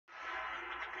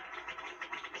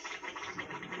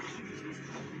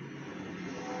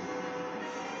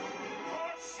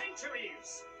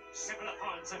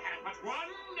cephalopods have had but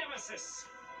one nemesis.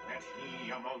 That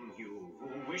he among you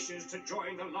who wishes to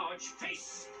join the large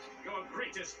face, your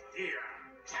greatest fear,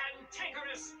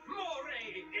 Cantankerous More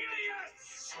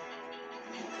Ilias!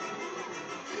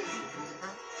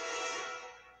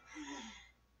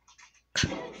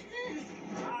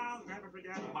 I'll never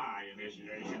forget my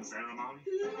initiation ceremony.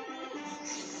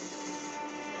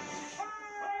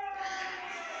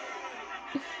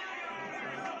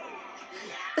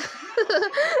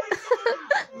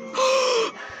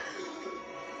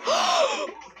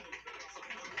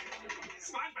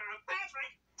 SpongeBob,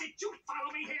 Patrick, did you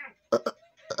follow me here?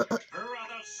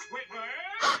 Brother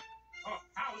Squidward, for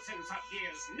thousands of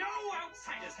years, no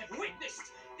outsiders have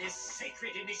witnessed this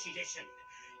sacred initiation.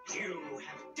 You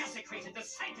have desecrated the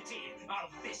sanctity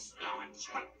of this lodge.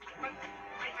 But I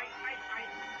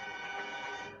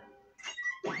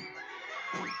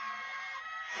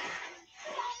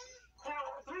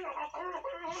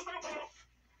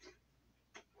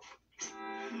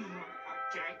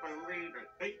can't believe it.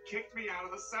 They kicked me out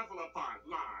of the cephalopod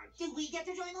lodge. Did we get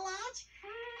to join the lodge?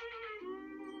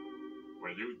 Were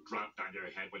you dropped on your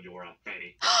head when you were a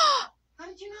baby? How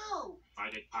did you know?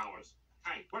 Psychic powers.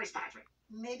 Hey, where's Patrick?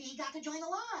 Maybe he got to join the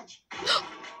lodge.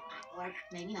 Or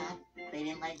maybe not. They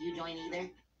didn't let you join either.